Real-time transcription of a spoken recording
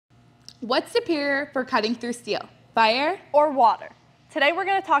What's superior for cutting through steel? Fire or water? Today we're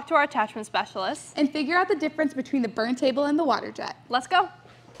going to talk to our attachment specialist and figure out the difference between the burn table and the water jet. Let's go.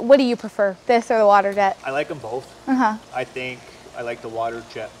 What do you prefer, this or the water jet? I like them both. I think I like the water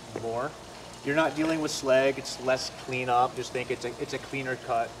jet more. You're not dealing with slag, it's less cleanup. Just think it's a cleaner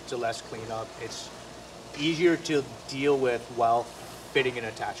cut, it's a less cleanup. It's easier to deal with while fitting an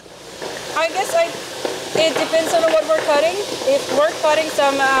attachment. I guess it depends on what we're cutting. If we're cutting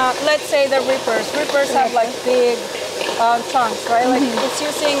some, let's say the Reapers have like big chunks, right? Like it's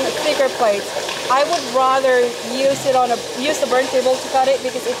using thicker plates. I would rather use the burn table to cut it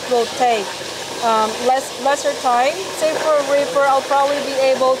because it will take lesser time. Say for a Reaper, I'll probably be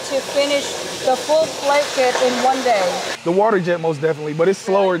able to finish the full plate kit in one day. The water jet most definitely, but it's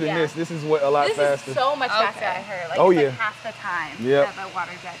slower than this. This is what a lot faster. This is so much faster, I heard. Like, it's like half the time that the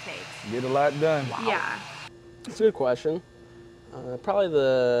water jet takes. Get a lot done. Wow. Yeah. That's a good question. Probably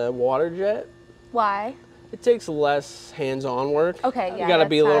the water jet. Why? It takes less hands-on work. Okay, yeah. You got to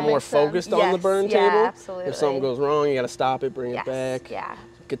be a little more focused on the burn table. Yeah, absolutely. If something goes wrong, you got to stop it, bring it back. Yeah.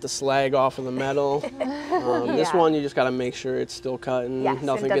 Get the slag off of the metal. This one, you just got to make sure it's still cutting.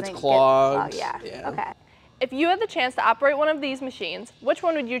 Nothing gets clogged. Okay. If you had the chance to operate one of these machines, which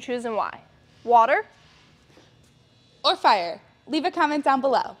one would you choose and why? Water or fire? Leave a comment down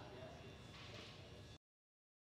below.